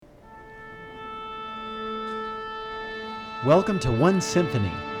Welcome to One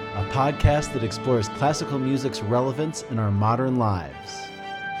Symphony, a podcast that explores classical music's relevance in our modern lives.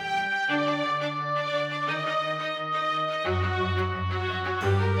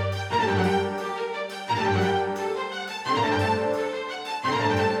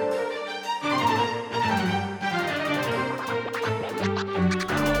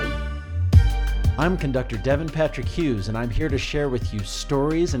 I'm conductor Devin Patrick Hughes, and I'm here to share with you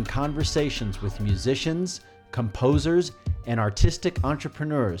stories and conversations with musicians, composers, and artistic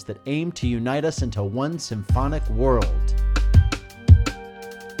entrepreneurs that aim to unite us into one symphonic world.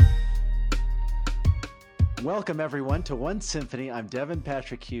 Welcome, everyone, to One Symphony. I'm Devin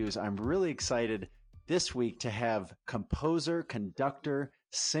Patrick Hughes. I'm really excited this week to have composer, conductor,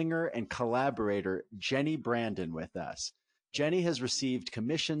 singer, and collaborator Jenny Brandon with us. Jenny has received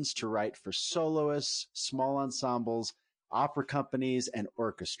commissions to write for soloists, small ensembles, opera companies, and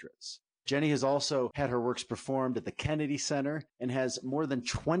orchestras. Jenny has also had her works performed at the Kennedy Center and has more than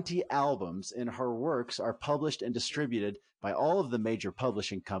 20 albums, and her works are published and distributed by all of the major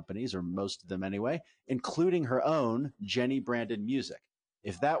publishing companies, or most of them anyway, including her own Jenny Brandon Music.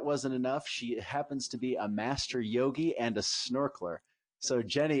 If that wasn't enough, she happens to be a master yogi and a snorkeler. So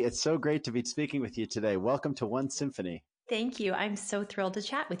Jenny, it's so great to be speaking with you today. Welcome to One Symphony. Thank you. I'm so thrilled to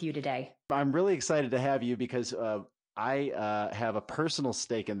chat with you today. I'm really excited to have you because I have a personal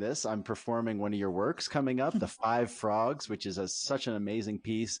stake in this. I'm performing one of your works coming up, The Five Frogs, which is such an amazing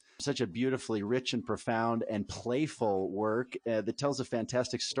piece, such a beautifully rich and profound and playful work that tells a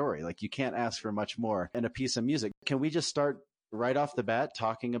fantastic story. Like, you can't ask for much more in a piece of music. Can we just start right off the bat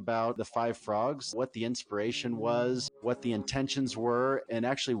talking about The Five Frogs, what the inspiration was, what the intentions were, and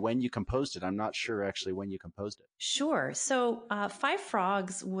actually when you composed it? I'm not sure actually when you composed it. Sure. So Five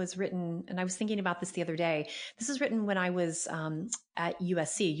Frogs was written, and I was thinking about this the other day. This was written when I was at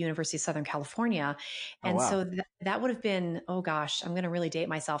USC, University of Southern California. And so that would have been, oh gosh, I'm going to really date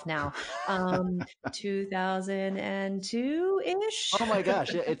myself now, 2002-ish. Oh my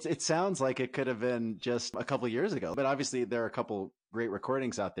gosh. It sounds like it could have been just a couple of years ago, but obviously there are a couple great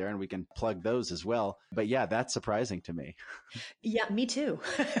recordings out there and we can plug those as well. But yeah, that's surprising to me. Yeah, me too.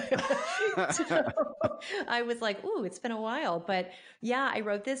 So I was like, ooh, it's been a while. But yeah, I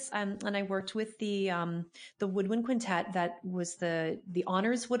wrote this and I worked with the woodwind quintet that was the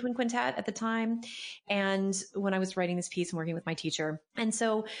honors woodwind quintet at the time. And when I was writing this piece and working with my teacher. And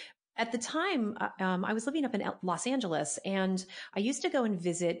so at the time, I was living up in Los Angeles, and I used to go and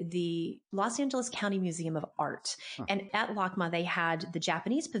visit the Los Angeles County Museum of Art. Huh. And at LACMA, they had the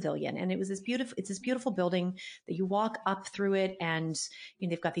Japanese Pavilion, and it's this beautiful building that you walk up through it, and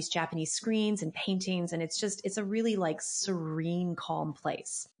they've got these Japanese screens and paintings, and it's a really like serene, calm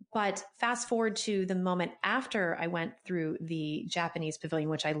place. But fast forward to the moment after I went through the Japanese Pavilion,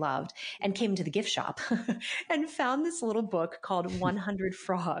 which I loved, and came to the gift shop and found this little book called 100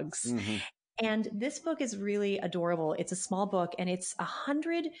 Frogs. Mm-hmm. And this book is really adorable. It's a small book, and it's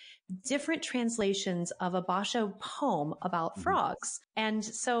 100 different translations of a Basho poem about frogs. And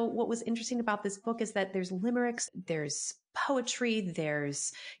so what was interesting about this book is that there's limericks, there's poetry,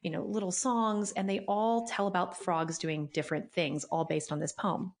 there's, little songs, and they all tell about frogs doing different things, all based on this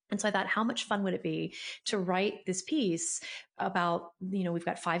poem. And so I thought, how much fun would it be to write this piece about, we've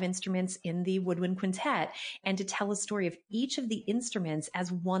got 5 instruments in the woodwind quintet, and to tell a story of each of the instruments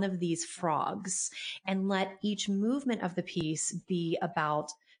as one of these frogs, and let each movement of the piece be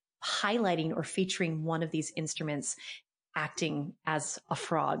about highlighting or featuring one of these instruments acting as a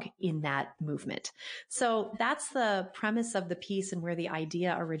frog in that movement. So that's the premise of the piece and where the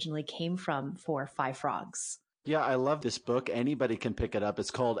idea originally came from for Five Frogs. Yeah, I love this book. Anybody can pick it up.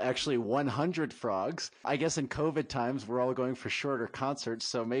 It's called actually 100 Frogs. I guess in COVID times, we're all going for shorter concerts.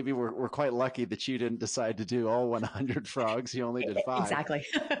 So maybe we're quite lucky that you didn't decide to do all 100 Frogs. You only did 5. Exactly.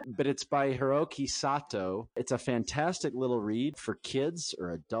 But it's by Hiroki Sato. It's a fantastic little read for kids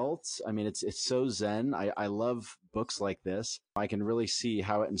or adults. I mean, it's so zen. I love books like this. I can really see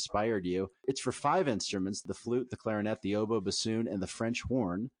how it inspired you. It's for 5 instruments: the flute, the clarinet, the oboe, bassoon, and the French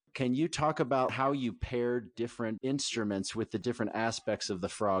horn. Can you talk about how you paired different instruments with the different aspects of the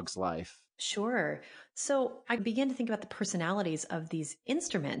frog's life? Sure. So I began to think about the personalities of these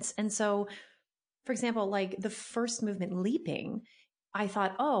instruments. And so, for example, like the first movement, leaping, I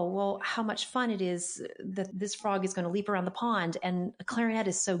thought, oh, well, how much fun it is that this frog is going to leap around the pond. And a clarinet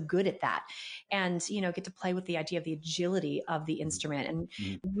is so good at that. And, get to play with the idea of the agility of the instrument, and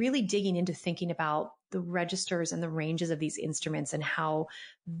really digging into thinking about the registers and the ranges of these instruments and how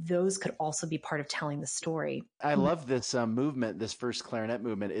those could also be part of telling the story. I love this movement, this first clarinet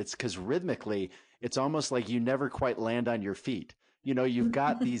movement. It's because rhythmically, it's almost like you never quite land on your feet. you've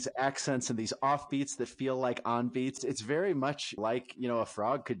got these accents and these offbeats that feel like onbeats. It's very much like, a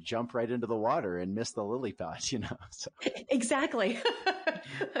frog could jump right into the water and miss the lily pad. So. Exactly.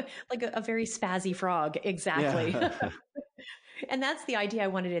 Like a very spazzy frog. Exactly. Yeah. And that's the idea I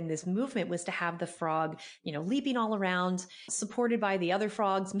wanted in this movement, was to have the frog, leaping all around, supported by the other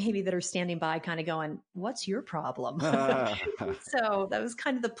frogs, maybe, that are standing by kind of going, what's your problem? So that was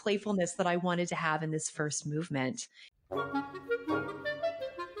kind of the playfulness that I wanted to have in this first movement.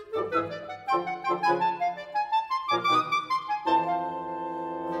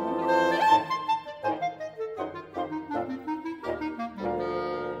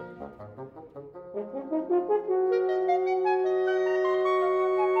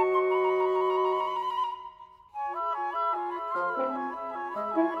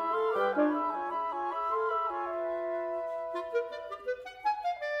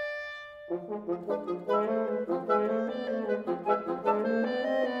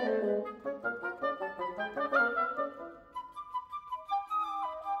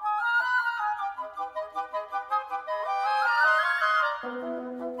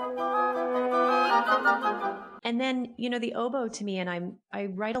 And then, the oboe to me, and I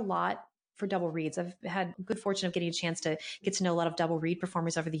write a lot for double reeds. I've had good fortune of getting a chance to get to know a lot of double reed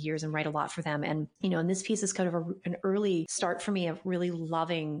performers over the years and write a lot for them. And, and this piece is kind of an early start for me of really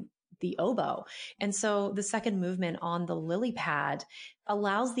loving the oboe. And so the second movement on the lily pad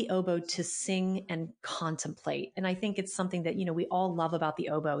allows the oboe to sing and contemplate. And I think it's something that, we all love about the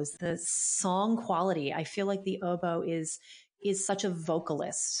oboe is the song quality. I feel like the oboe is such a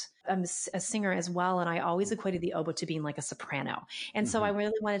vocalist. I'm a singer as well, and I always equated the oboe to being like a soprano. And so I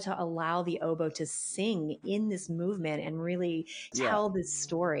really wanted to allow the oboe to sing in this movement and really tell this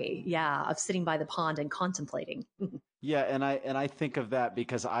story, of sitting by the pond and contemplating. Yeah, and I think of that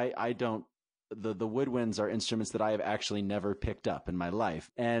because I don't. The woodwinds are instruments that I have actually never picked up in my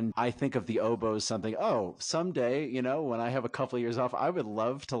life. And I think of the oboe as something, someday, when I have a couple of years off, I would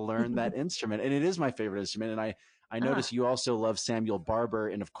love to learn that instrument. And it is my favorite instrument. And I notice you also love Samuel Barber.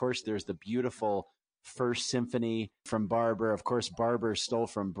 And of course, there's the beautiful First Symphony from Barber. Of course, Barber stole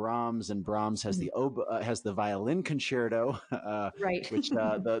from Brahms, and Brahms has has the violin concerto, right? Which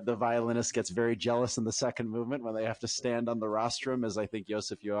the violinist gets very jealous in the second movement when they have to stand on the rostrum, as I think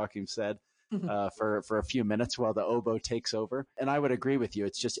Joseph Joachim said. For a few minutes while the oboe takes over. And I would agree with you.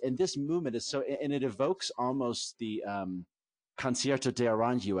 It's just, and this movement is so, and it evokes almost the Concierto de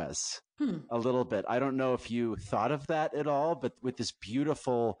Aranjuez a little bit. I don't know if you thought of that at all, but with this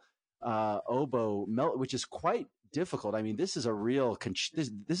beautiful oboe which is quite difficult. I mean, this is a real,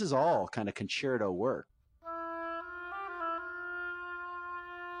 this is all kind of concerto work.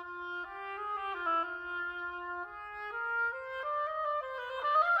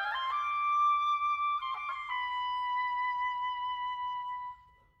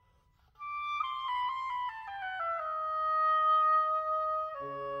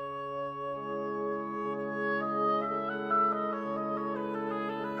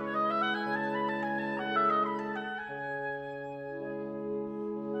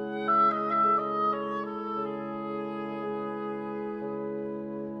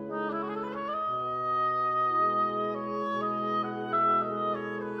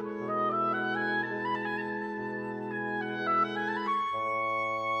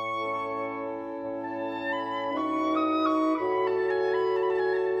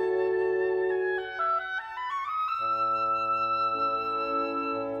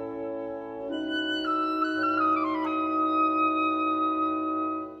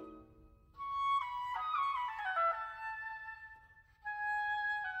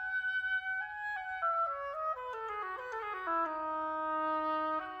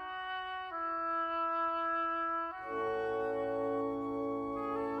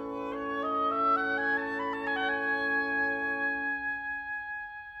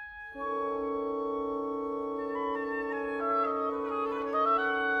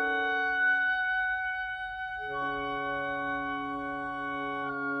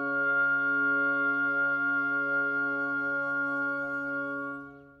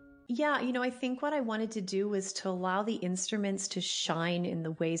 Yeah, I think what I wanted to do was to allow the instruments to shine in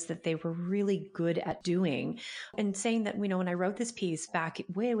the ways that they were really good at doing. And saying that, when I wrote this piece back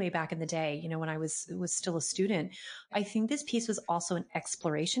way, way back in the day, when I was still a student, I think this piece was also an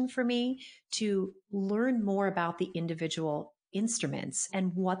exploration for me to learn more about the individual instruments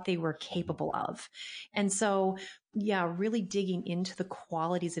and what they were capable of. And so, really digging into the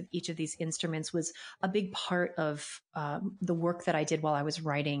qualities of each of these instruments was a big part of the work that I did while I was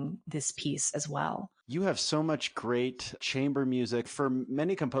writing this piece as well. You have so much great chamber music. For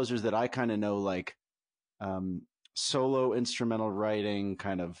many composers that I kind of know, like solo instrumental writing,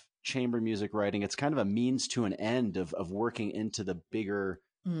 kind of chamber music writing. It's kind of a means to an end of working into the bigger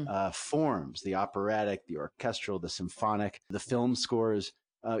forms, the operatic, the orchestral, the symphonic, the film scores.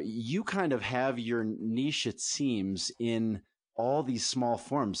 You kind of have your niche, it seems, in all these small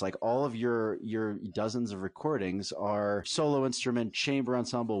forms. Like all of your dozens of recordings are solo instrument, chamber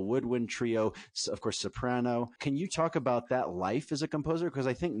ensemble, woodwind trio, of course, soprano. Can you talk about that life as a composer? Because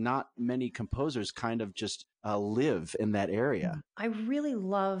I think not many composers kind of just live in that area. I really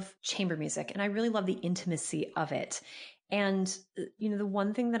love chamber music and I really love the intimacy of it. And, the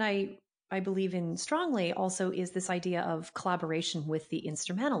one thing that I believe in strongly also is this idea of collaboration with the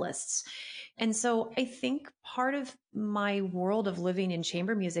instrumentalists. And so I think part of my world of living in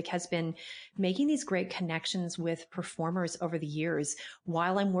chamber music has been making these great connections with performers over the years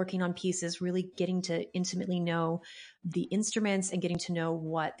while I'm working on pieces, really getting to intimately know the instruments and getting to know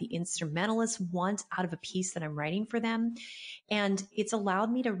what the instrumentalists want out of a piece that I'm writing for them. And it's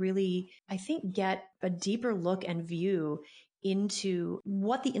allowed me to really, I think, get a deeper look and view into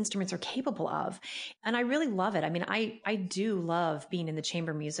what the instruments are capable of. And I really love it. I mean, I do love being in the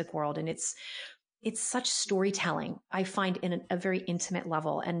chamber music world, and it's such storytelling, I find, in a very intimate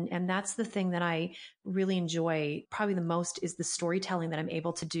level. And that's the thing that I really enjoy probably the most, is the storytelling that I'm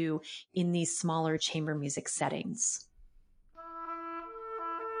able to do in these smaller chamber music settings.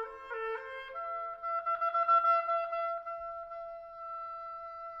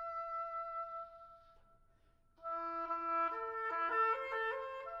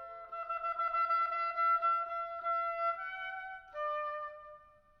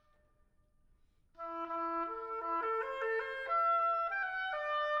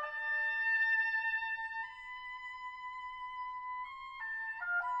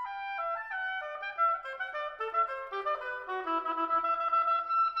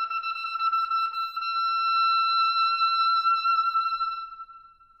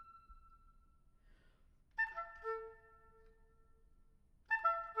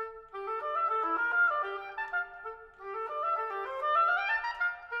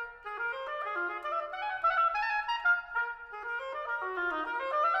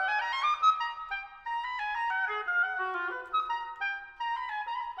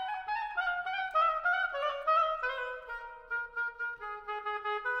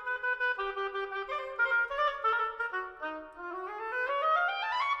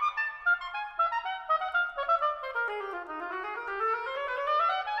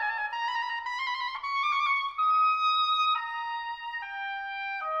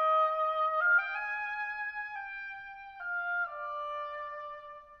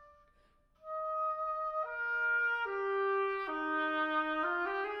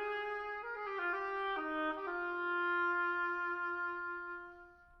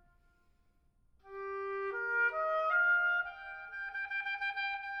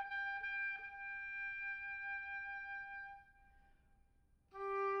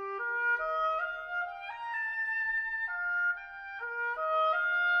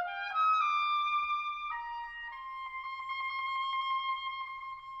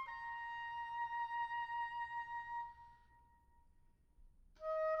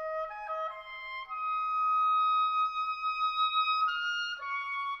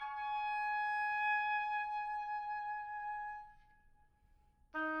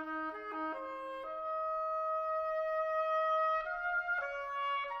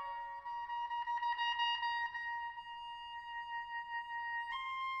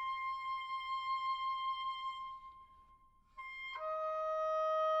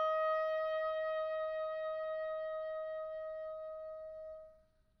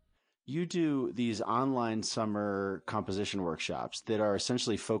 You do these online summer composition workshops that are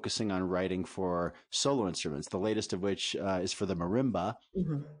essentially focusing on writing for solo instruments, the latest of which is for the marimba,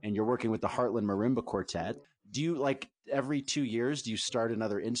 and you're working with the Heartland Marimba Quartet. Do you, like, every 2 years, do you start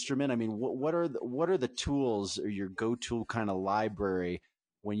another instrument? I mean, what are the tools, or your go-to kind of library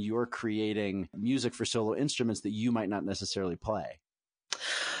when you're creating music for solo instruments that you might not necessarily play?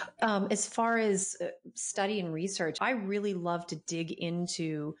 As far as study and research, I really love to dig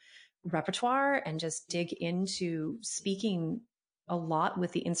into repertoire and just dig into speaking a lot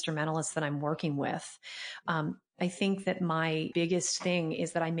with the instrumentalists that I'm working with. I think that my biggest thing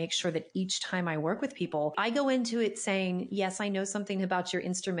is that I make sure that each time I work with people, I go into it saying, yes, I know something about your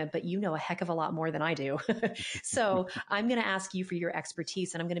instrument, but you know a heck of a lot more than I do. So I'm going to ask you for your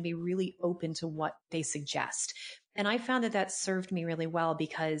expertise, and I'm going to be really open to what they suggest. And I found that that served me really well,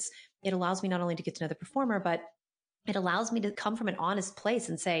 because it allows me not only to get to know the performer, but it allows me to come from an honest place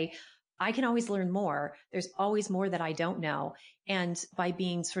and say, I can always learn more. There's always more that I don't know. And by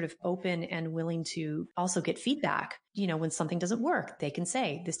being sort of open and willing to also get feedback, when something doesn't work, they can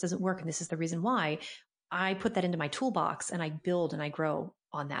say, this doesn't work and this is the reason why. I put that into my toolbox and I build and I grow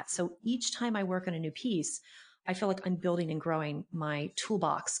on that. So each time I work on a new piece, I feel like I'm building and growing my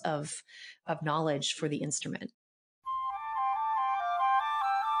toolbox of knowledge for the instrument.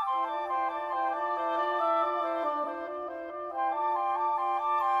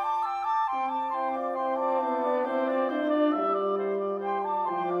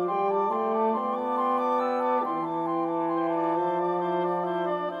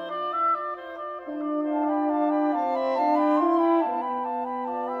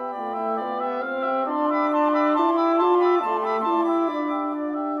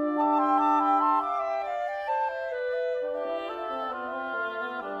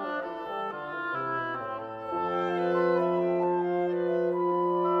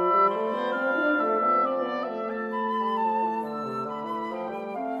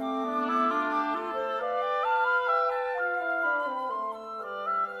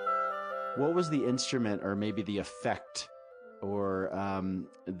 What was the instrument, or maybe the effect, or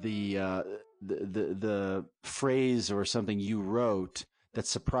the phrase or something you wrote that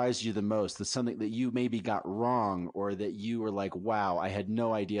surprised you the most? That's something that you maybe got wrong, or that you were like, "Wow, I had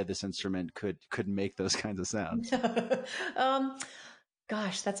no idea this instrument could make those kinds of sounds." um,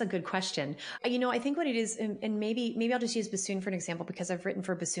 Gosh, that's a good question. I think what it is, and maybe I'll just use bassoon for an example because I've written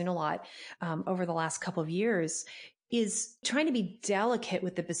for bassoon a lot over the last couple of years. Is trying to be delicate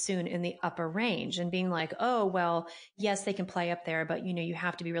with the bassoon in the upper range and being like, oh, well, yes, they can play up there, but you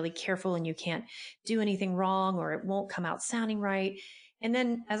have to be really careful and you can't do anything wrong or it won't come out sounding right. And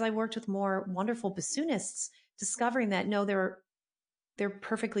then as I worked with more wonderful bassoonists, discovering that no, they're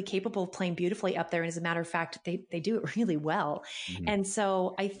perfectly capable of playing beautifully up there. And as a matter of fact, they do it really well. Mm-hmm. And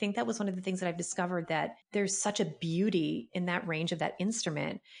so I think that was one of the things that I've discovered, that there's such a beauty in that range of that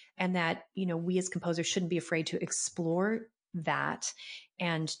instrument, and that, we as composers shouldn't be afraid to explore that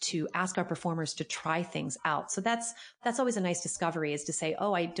and to ask our performers to try things out. So that's always a nice discovery, is to say,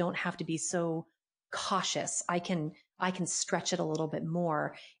 oh, I don't have to be so cautious. I can stretch it a little bit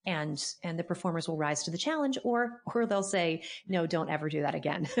more, and the performers will rise to the challenge, or they'll say, no, don't ever do that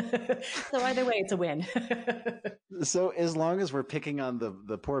again. So either way, it's a win. So as long as we're picking on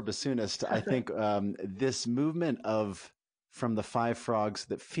the poor bassoonist, I think this movement from the Five Frogs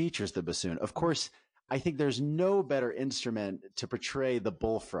that features the bassoon, of course, I think there's no better instrument to portray the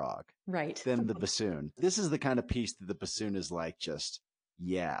bullfrog than the bassoon. This is the kind of piece that the bassoon is like, just,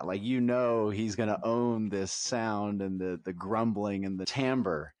 yeah, like, he's going to own this sound and the grumbling and the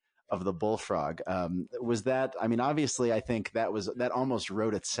timbre of the bullfrog. Was that, obviously, I think that almost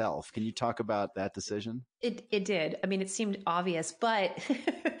wrote itself. Can you talk about that decision? It did. It seemed obvious, but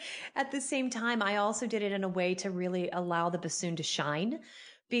at the same time, I also did it in a way to really allow the bassoon to shine,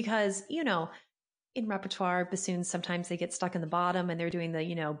 because, in repertoire, bassoons, sometimes they get stuck in the bottom and they're doing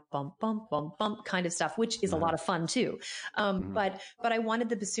the, bump, bump, bump, bump kind of stuff, which is a lot of fun too. But I wanted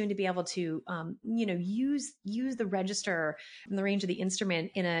the bassoon to be able to, use the register and the range of the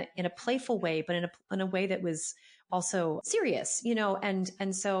instrument in a playful way, but in a way that was also serious,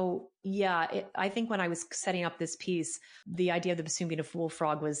 and so, yeah, I think when I was setting up this piece, the idea of the bassoon being a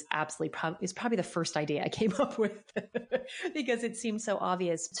bullfrog was probably the first idea I came up with, because it seemed so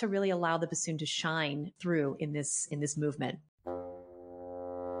obvious to really allow the bassoon to shine through in this movement.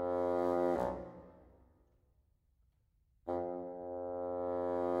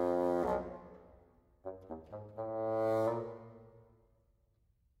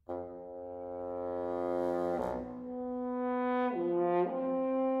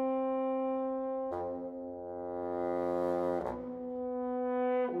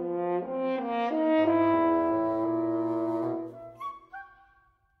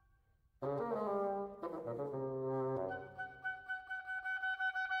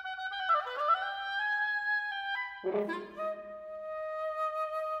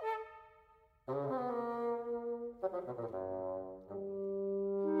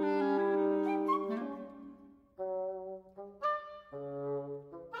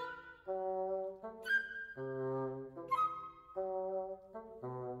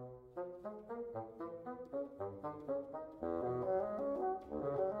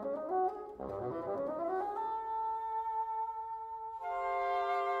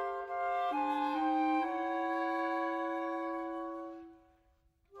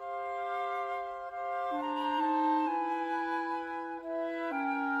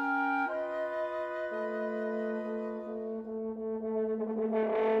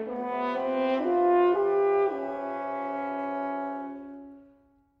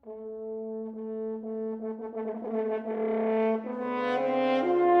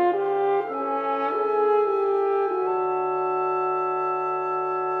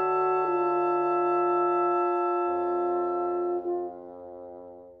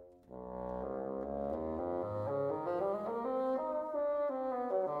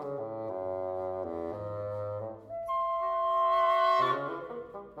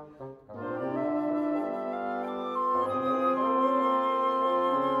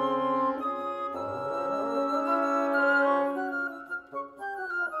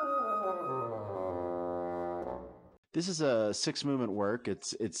 This is a 6 movement work.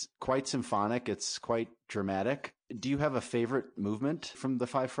 It's quite symphonic. It's quite dramatic. Do you have a favorite movement from the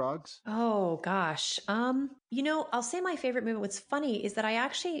Five Frogs? Oh gosh. I'll say my favorite movement. What's funny is that I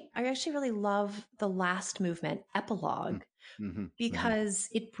actually really love the last movement, epilogue, Mm-hmm, mm-hmm, because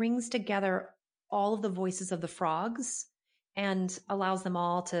it brings together all of the voices of the frogs and allows them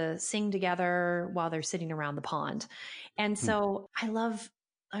all to sing together while they're sitting around the pond. And hmm. so I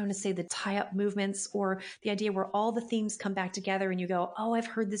want to say the tie up movements, or the idea where all the themes come back together and you go, oh, I've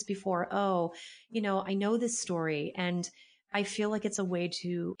heard this before. Oh, I know this story. And I feel like it's a way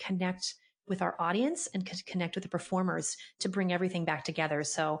to connect with our audience and connect with the performers to bring everything back together.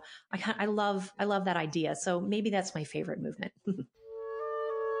 So I love that idea. So maybe that's my favorite movement.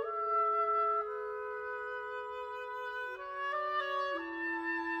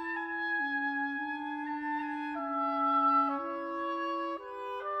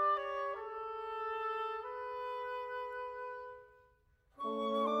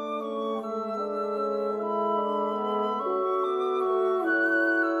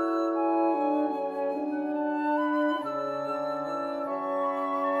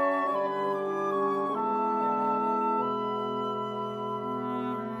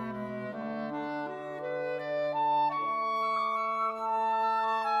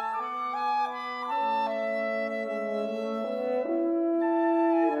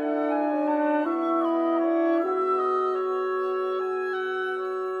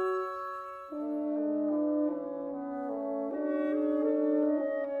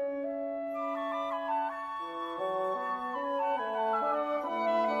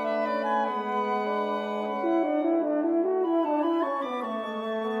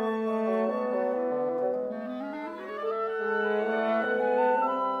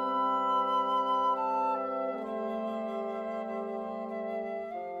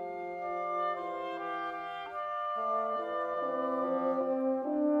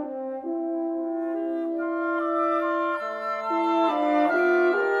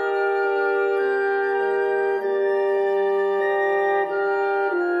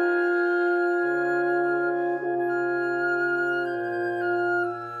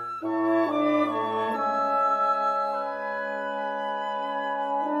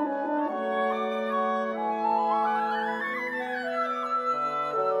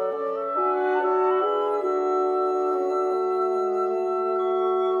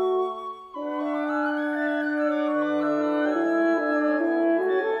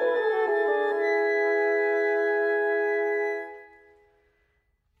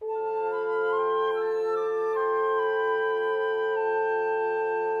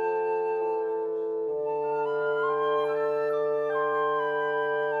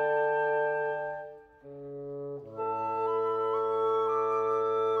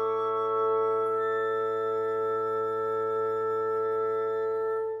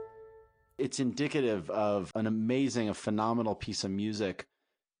 It's indicative of an amazing, a phenomenal piece of music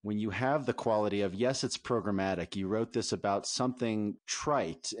when you have the quality of, yes, it's programmatic. You wrote this about something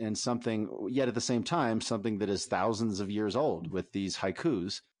trite and something, yet at the same time, something that is thousands of years old with these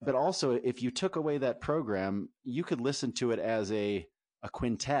haikus. But also, if you took away that program, you could listen to it as a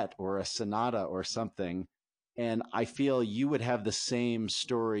quintet or a sonata or something. And I feel you would have the same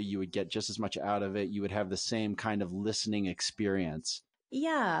story. You would get just as much out of it. You would have the same kind of listening experience.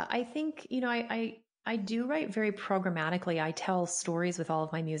 Yeah, I think, I do write very programmatically. I tell stories with all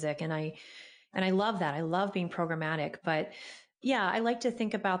of my music, and I love that. I love being programmatic, but yeah, I like to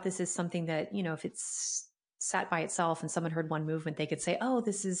think about this as something that, if it's sat by itself and someone heard one movement, they could say, "Oh,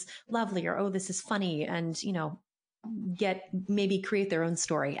 this is lovely," or "Oh, this is funny," and, get maybe create their own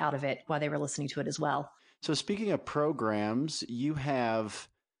story out of it while they were listening to it as well. So speaking of programs, you have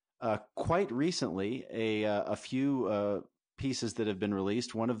quite recently a few pieces that have been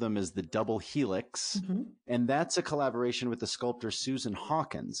released. One of them is the Double Helix, Mhm. and that's a collaboration with the sculptor Susan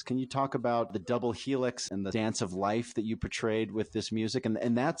Hawkins. Can you talk about the Double Helix and the dance of life that you portrayed with this music?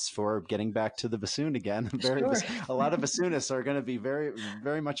 And that's for getting back to the bassoon again. Sure. A lot of bassoonists are going to be very,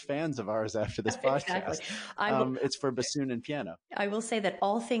 very much fans of ours after this Exactly. podcast. I will. It's for bassoon and piano. I will say that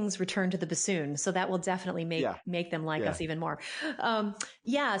all things return to the bassoon, so that will definitely make Yeah, make them like yeah. us even more.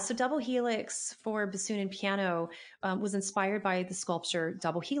 Yeah, so Double Helix for bassoon and piano was inspired by the sculpture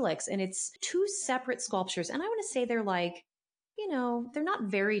Double Helix, and it's two separate sculptures. And I want to say they're like, they're not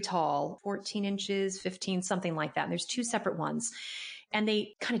very tall, 14 inches, 15, something like that. And there's two separate ones. and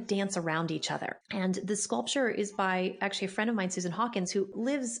they kind of dance around each other. And the sculpture is by actually a friend of mine, Susan Hawkins, who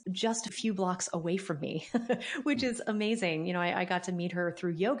lives just a few blocks away from me, which is amazing. You know, I got to meet her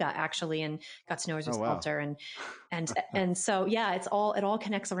through yoga actually, and got to know her as a sculptor. And so, yeah, it all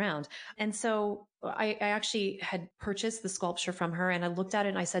connects around. And so I actually had purchased the sculpture from her, and I looked at it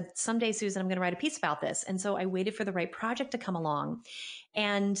and I said, someday, Susan, I'm going to write a piece about this. And so I waited for the right project to come along,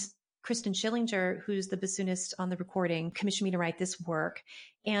 and Kristen Schillinger, who's the bassoonist on the recording, commissioned me to write this work.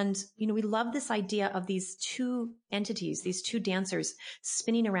 And, you know, we love this idea of these two entities, these two dancers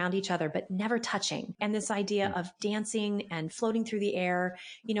spinning around each other, but never touching. And this idea of dancing and floating through the air,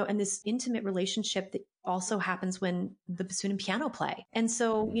 you know, and this intimate relationship that also happens when the bassoon and piano play. And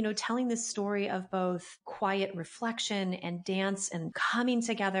so, you know, telling this story of both quiet reflection and dance and coming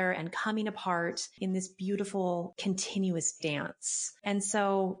together and coming apart in this beautiful, continuous dance. And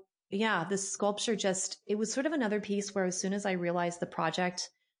so, yeah, the sculpture it was sort of another piece where as soon as I realized the project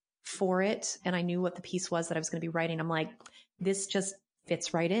for it and I knew what the piece was that I was going to be writing, I'm like, this just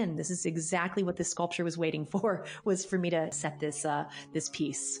fits right in. This is exactly what this sculpture was waiting for, was for me to set this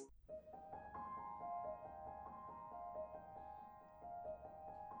piece.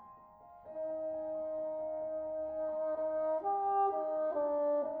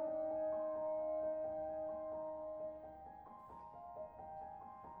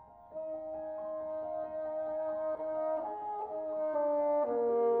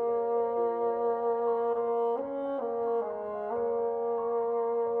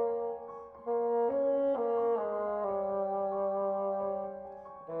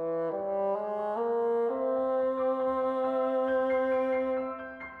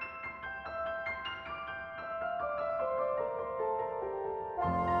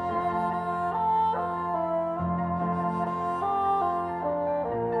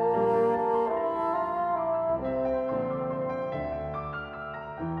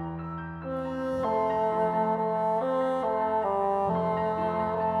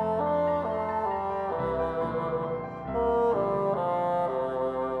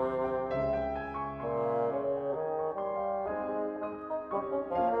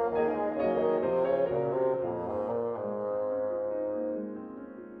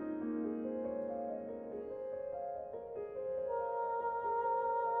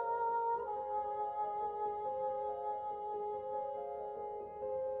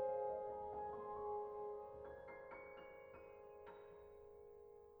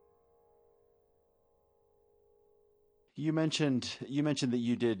 You mentioned that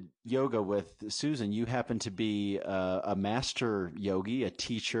you did yoga with Susan. You happen to be a master yogi, a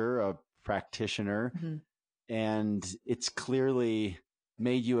teacher, a practitioner, and it's clearly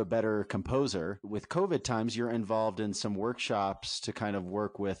made you a better composer. With COVID times, you're involved in some workshops to kind of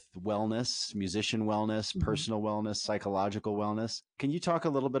work with wellness, musician wellness, personal wellness, psychological wellness. Can you talk a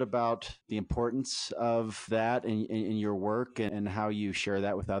little bit about the importance of that in your work and how you share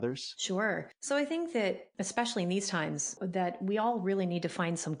that with others? Sure. So I think that, especially in these times, that we all really need to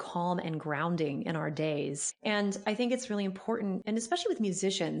find some calm and grounding in our days. And I think it's really important, and especially with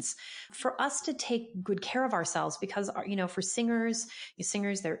musicians, for us to take good care of ourselves, because, you know, for singers,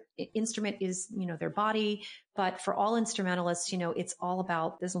 their instrument is, you know, their body. But for all instrumentalists, you know, it's all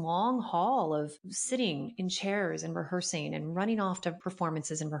about this long haul of sitting in chairs and rehearsing and running off to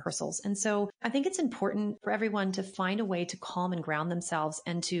performances and rehearsals. And so I think it's important for everyone to find a way to calm and ground themselves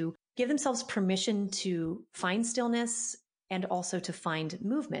and to give themselves permission to find stillness and also to find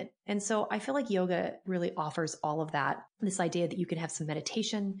movement. And so I feel like yoga really offers all of that. This idea that you can have some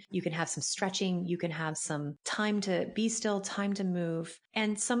meditation, you can have some stretching, you can have some time to be still, time to move.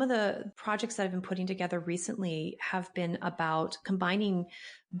 And some of the projects that I've been putting together recently have been about combining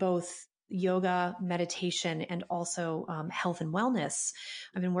both yoga, meditation, and also health and wellness.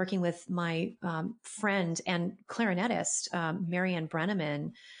 I've been working with my friend and clarinetist, Marianne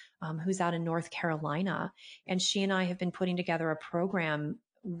Brenneman, who's out in North Carolina. And she and I have been putting together a program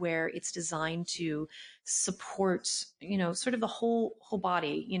where it's designed to support, you know, sort of the whole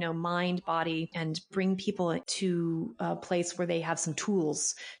body, you know, mind, body, and bring people to a place where they have some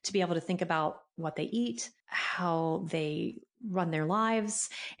tools to be able to think about what they eat, how they run their lives,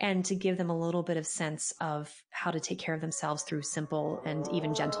 and to give them a little bit of sense of how to take care of themselves through simple and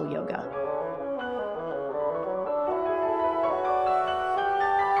even gentle yoga.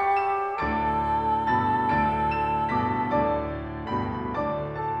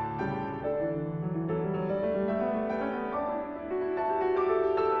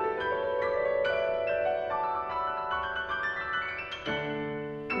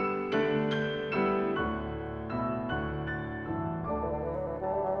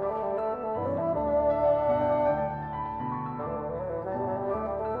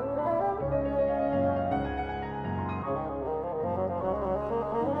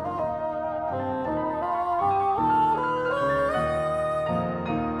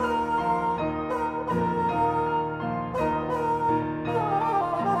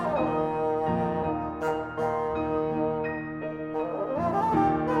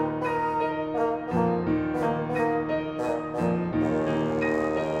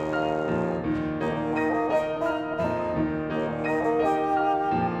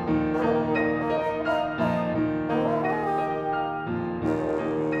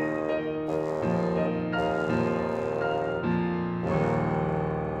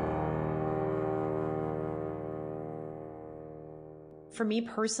 for me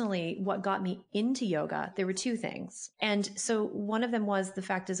personally, what got me into yoga, there were two things. And so one of them was the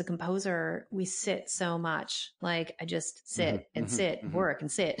fact as a composer, we sit so much. Like I just sit and sit, work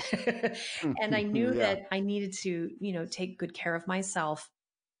and sit. And I knew Yeah. that I needed to, take good care of myself,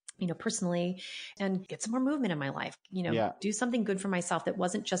 personally, and get some more movement in my life, Yeah. do something good for myself that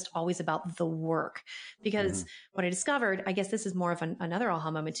wasn't just always about the work. Because what I discovered, I guess this is more of another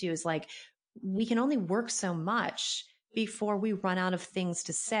aha moment too, is like, we can only work so much before we run out of things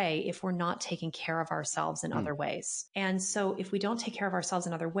to say if we're not taking care of ourselves in other ways. And so if we don't take care of ourselves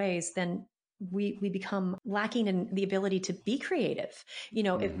in other ways, then we become lacking in the ability to be creative.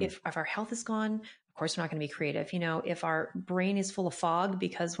 If our health is gone, of course, we're not going to be creative. If our brain is full of fog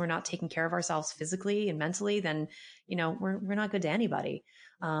because we're not taking care of ourselves physically and mentally, then, we're not good to anybody,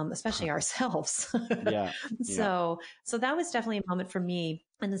 especially ourselves. Yeah. So that was definitely a moment for me.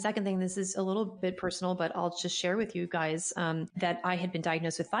 And the second thing, this is a little bit personal, but I'll just share with you guys that I had been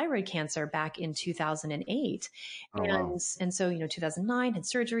diagnosed with thyroid cancer back in 2008. Oh, wow. And so, 2009 had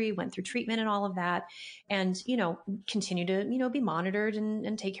surgery, went through treatment and all of that, and, continue to, be monitored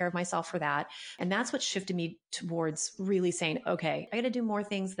and take care of myself for that. And that's what shifted me towards really saying, okay, I got to do more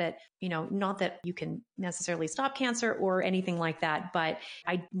things that, not that you can necessarily stop cancer or anything like that, but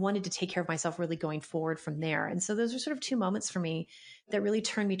I wanted to take care of myself really going forward from there. And so those are sort of two moments for me that really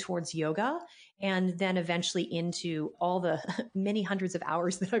turned me towards yoga, and then eventually into all the many hundreds of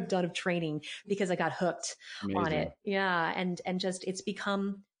hours that I've done of training because I got hooked on it. Amazing. Yeah. And just, it's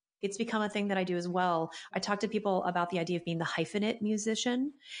become a thing that I do as well. I talk to people about the idea of being the hyphenate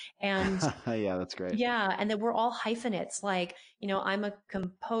musician, and Yeah, that's great. yeah, and that we're all hyphenates. Like, I'm a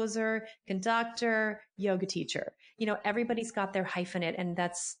composer, conductor, yoga teacher. Everybody's got their hyphenate, and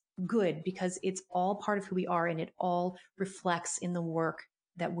that's good because it's all part of who we are and it all reflects in the work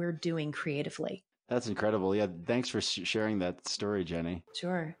that we're doing creatively. That's incredible. Yeah, thanks for sharing that story, Jenny.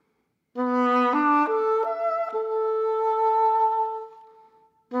 Sure.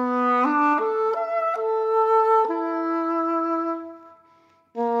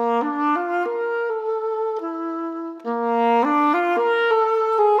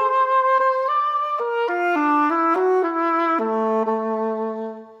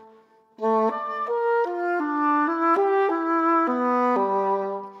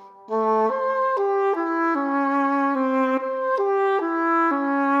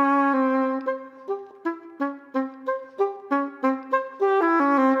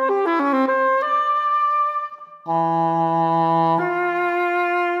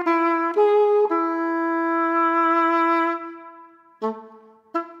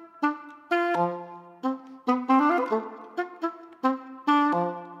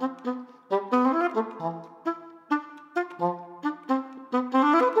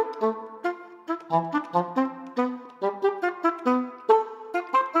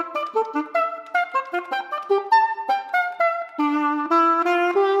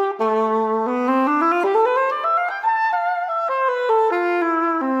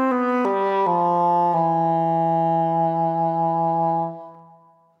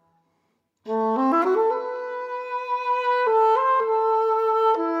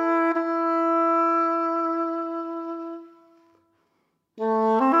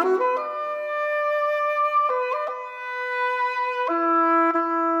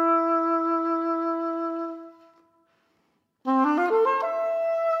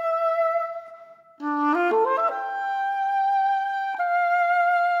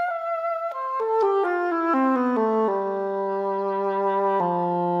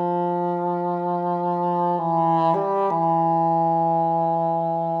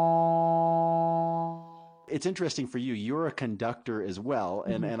 It's interesting for you. You're a conductor as well,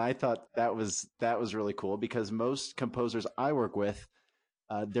 and Mhm. I thought that was really cool because most composers I work with,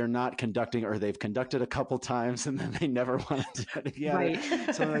 they're not conducting, or they've conducted a couple times and then they never want to do it again, Right.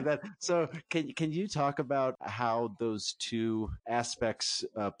 or something like that. So can you talk about how those two aspects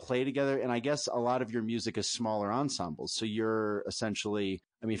play together? And I guess a lot of your music is smaller ensembles. So you're essentially,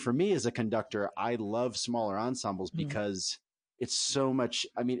 I mean, for me as a conductor, I love smaller ensembles Mhm. because it's so much,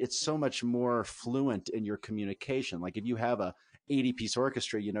 I mean, it's so much more fluent in your communication. Like if you have a 80-piece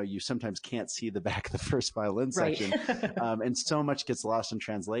orchestra, you sometimes can't see the back of the first violin Right. section, and so much gets lost in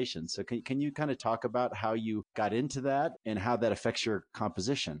translation. So can you kind of talk about how you got into that and how that affects your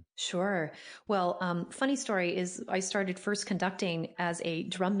composition? Sure. Well, funny story is I started first conducting as a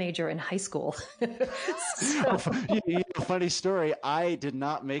drum major in high school. So, Funny story. I did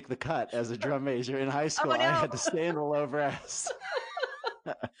not make the cut as a drum major in high school. oh I no. had to stay in the low brass.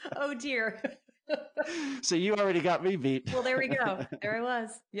 Oh dear. So you already got me beat. Well, there we go. There I was.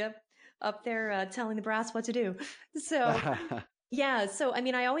 Yep. Up there telling the brass what to do. So, Yeah. So, I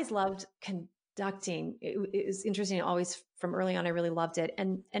mean, I always loved conducting. It was interesting. Always from early on, I really loved it.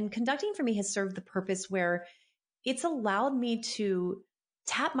 And conducting for me has served the purpose where it's allowed me to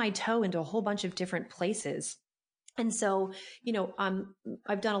tap my toe into a whole bunch of different places. And so,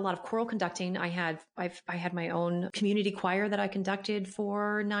 I've done a lot of choral conducting. I had my own community choir that I conducted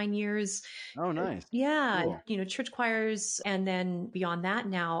for 9 years. Oh, nice. Yeah, Cool. church choirs. And then beyond that,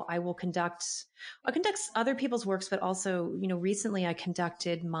 now I conduct other people's works, but also, recently I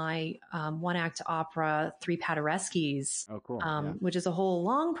conducted my one act opera, Three Paderewskis, Oh, cool. Yeah. which is a whole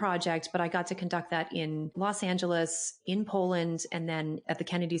long project, but I got to conduct that in Los Angeles, in Poland, and then at the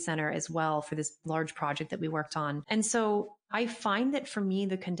Kennedy Center as well for this large project that we worked on. And so I find that for me,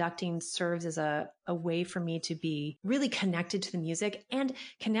 the conducting serves as a way for me to be really connected to the music and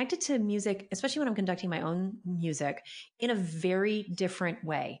connected to music, especially when I'm conducting my own music, in a very different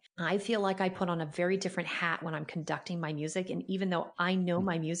way. I feel like I put on a very different hat when I'm conducting my music. And even though I know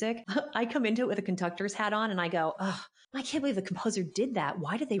my music, I come into it with a conductor's hat on and I go, oh, I can't believe the composer did that.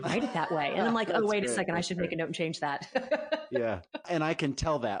 Why did they write it that way? And I'm like, oh, wait a second. I should make a note and change that. Yeah. And I can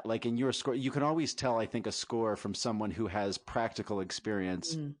tell that, like in your score, you can always tell, I think, a score from someone who has practical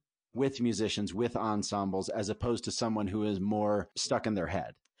experience with musicians, with ensembles, as opposed to someone who is more stuck in their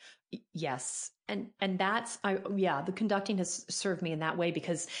head. Yes. And that's, the conducting has served me in that way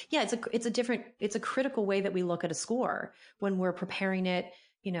because it's a critical way that we look at a score when we're preparing it,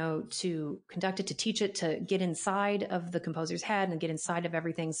 to conduct it, to teach it, to get inside of the composer's head and get inside of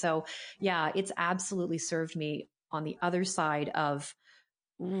everything. So yeah, it's absolutely served me on the other side of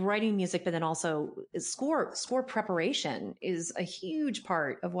writing music, but then also score preparation is a huge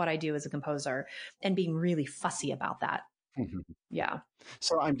part of what I do as a composer and being really fussy about that. Yeah.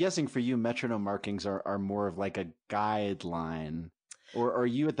 So I'm guessing for you, metronome markings are more of like a guideline, or are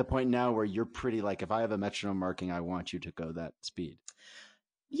you at the point now where you're pretty like, if I have a metronome marking, I want you to go that speed?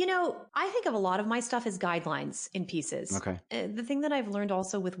 I think of a lot of my stuff as guidelines in pieces. Okay. The thing that I've learned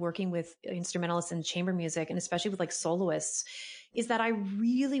also with working with instrumentalists and chamber music, and especially with like soloists, is that I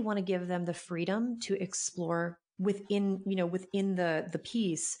really want to give them the freedom to explore within the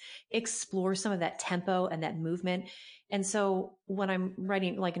piece, explore some of that tempo and that movement. And so when I'm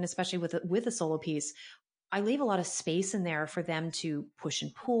writing, like, and especially with a solo piece, I leave a lot of space in there for them to push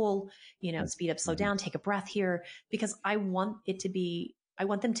and pull, speed up, slow down, take a breath here, because I want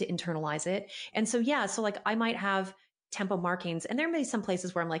them to internalize it. And so, so like I might have tempo markings and there may be some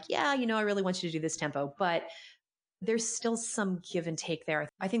places where I'm like, I really want you to do this tempo, but there's still some give and take there.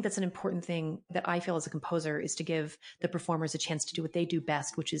 I think that's an important thing that I feel as a composer is to give the performers a chance to do what they do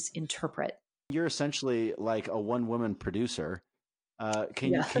best, which is interpret. You're essentially like a one-woman producer.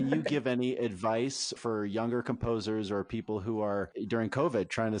 Can you give any advice for younger composers or people who are during COVID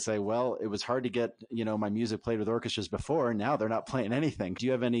trying to say, well, it was hard to get, my music played with orchestras before. Now they're not playing anything. Do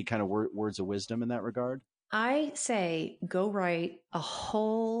you have any kind of words of wisdom in that regard? I say go write a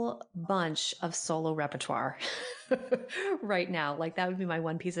whole bunch of solo repertoire right now. Like that would be my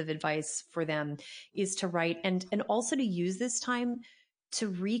one piece of advice for them, is to write and also to use this time to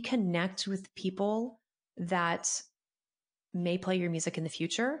reconnect with people that may play your music in the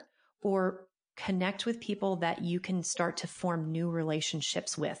future, or connect with people that you can start to form new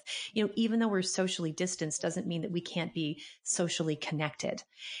relationships with. Even though we're socially distanced doesn't mean that we can't be socially connected.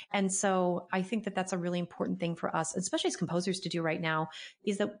 And so I think that that's a really important thing for us, especially as composers, to do right now,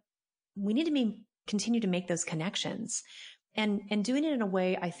 is that we need to continue to make those connections. And doing it in a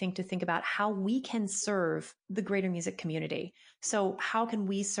way, I think, to think about how we can serve the greater music community. So how can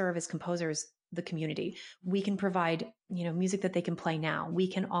we serve as composers the community? We can provide, music that they can play now. We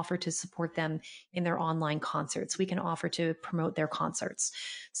can offer to support them in their online concerts. We can offer to promote their concerts.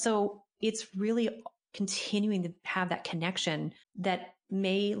 So it's really continuing to have that connection that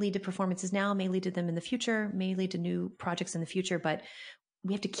may lead to performances now, may lead to them in the future, may lead to new projects in the future. But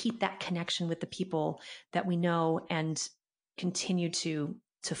we have to keep that connection with the people that we know and continue to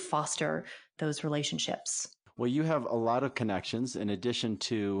foster those relationships. Well, you have a lot of connections in addition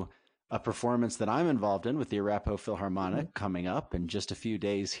to a performance that I'm involved in with the Arapahoe Philharmonic coming up in just a few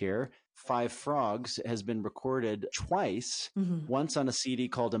days here. Five Frogs has been recorded twice, once on a CD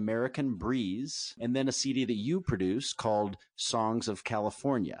called American Breeze, and then a CD that you produced called Songs of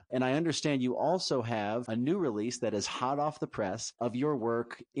California. And I understand you also have a new release that is hot off the press of your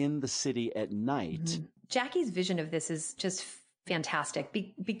work In the City at Night. Jackie's vision of this is just fantastic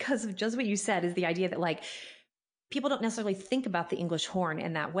because of just what you said, is the idea that, like, people don't necessarily think about the English horn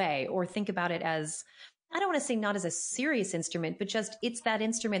in that way, or think about it as, I don't want to say not as a serious instrument, but just it's that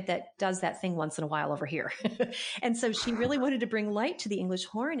instrument that does that thing once in a while over here. And so she really wanted to bring light to the English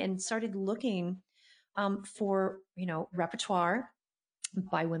horn and started looking for, repertoire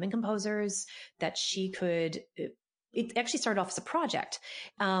by women composers that she could. It actually started off as a project,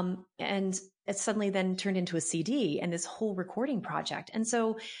 and it suddenly then turned into a CD and this whole recording project. And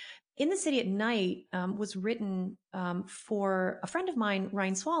so, In the City at Night was written for a friend of mine,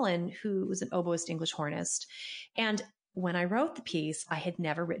 Ryan Swallen, who was an oboist English hornist. And when I wrote the piece, I had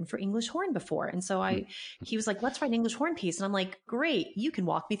never written for English horn before. And so he was like, let's write an English horn piece. And I'm like, great, you can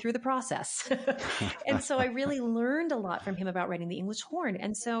walk me through the process. And so I really learned a lot from him about writing the English horn.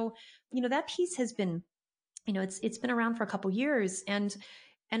 And so, that piece has been, it's been around for a couple years. And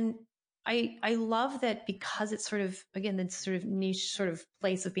I love that because it's sort of, again, this sort of niche sort of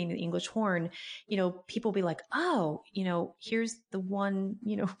place of being the English horn, people be like, oh, here's the one,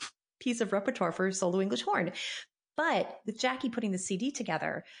 piece of repertoire for solo English horn. But with Jackie putting the CD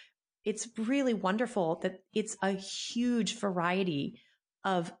together, it's really wonderful that it's a huge variety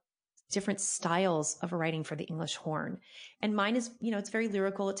of different styles of writing for the English horn. And mine is, it's very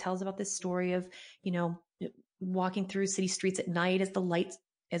lyrical. It tells about this story of, walking through city streets at night as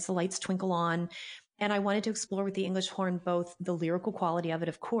the lights twinkle on. And I wanted to explore with the English horn both the lyrical quality of it,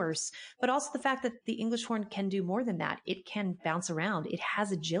 of course, but also the fact that the English horn can do more than that. It can bounce around. It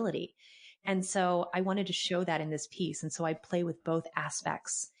has agility. And so I wanted to show that in this piece. And so I play with both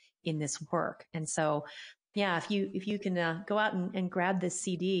aspects in this work. And so, yeah, if you can go out and grab this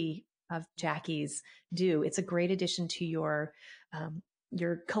CD of Jackie's, it's a great addition to your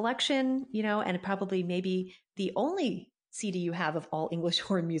collection, and probably maybe the only CD you have of all English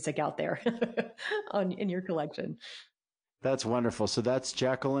horn music out there in your collection. That's wonderful. So that's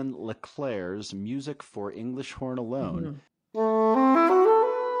Jacqueline Leclerc's Music for English Horn Alone. Mm-hmm.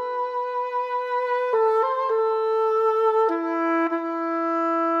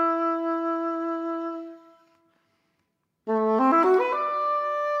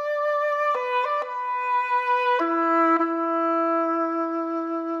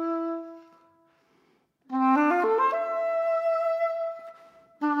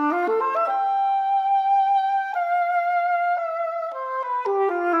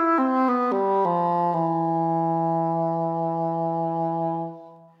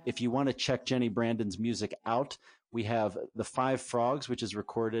 If you want to check Jenny Brandon's music out, we have The Five Frogs, which is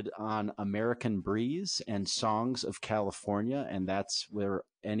recorded on American Breeze and Songs of California, and that's where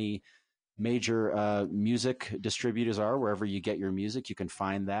any major music distributors are. Wherever you get your music, you can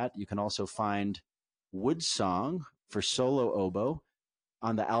find that. You can also find Wood Song for solo oboe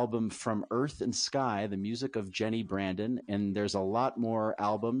on the album From Earth and Sky, the music of Jenny Brandon, and there's a lot more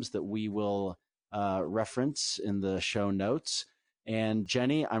albums that we will reference in the show notes. And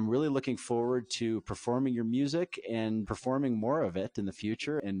Jenny, I'm really looking forward to performing your music and performing more of it in the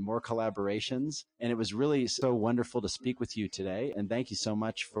future and more collaborations. And it was really so wonderful to speak with you today. And thank you so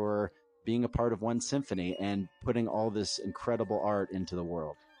much for being a part of One Symphony and putting all this incredible art into the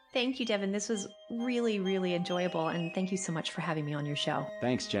world. Thank you, Devin. This was really, really enjoyable. And thank you so much for having me on your show.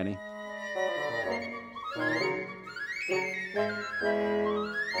 Thanks, Jenny.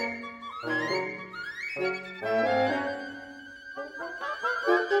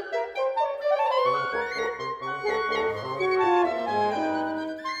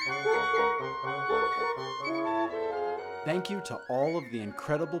 Thank you to all of the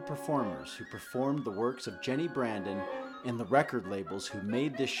incredible performers who performed the works of Jenny Brandon and the record labels who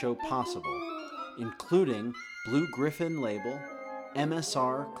made this show possible, including Blue Griffin label,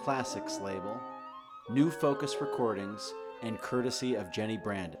 MSR Classics label, New Focus Recordings, and courtesy of Jenny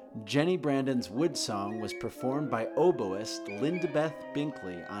Brandon. Jenny Brandon's Wood Song was performed by oboist Lindabeth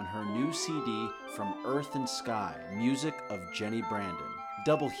Binkley on her new CD From Earth and Sky, music of Jenny Brandon.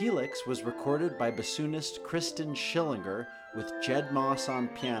 Double Helix was recorded by bassoonist Kristen Schillinger with Jed Moss on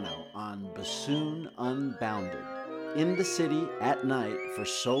piano on Bassoon Unbounded. In the City at Night for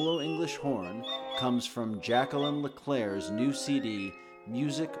solo English horn comes from Jacqueline Leclerc's new CD,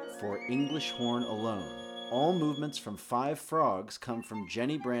 Music for English Horn Alone. All movements from Five Frogs come from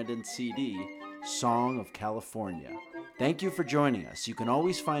Jenny Brandon's CD, Song of California. Thank you for joining us. You can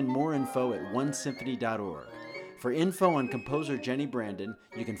always find more info at onesymphony.org. For info on composer Jenny Brandon,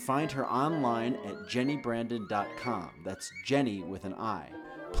 you can find her online at jennybrandon.com. That's Jenny with an I.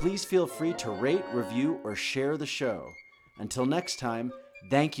 Please feel free to rate, review, or share the show. Until next time,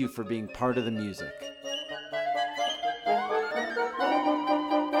 thank you for being part of the music.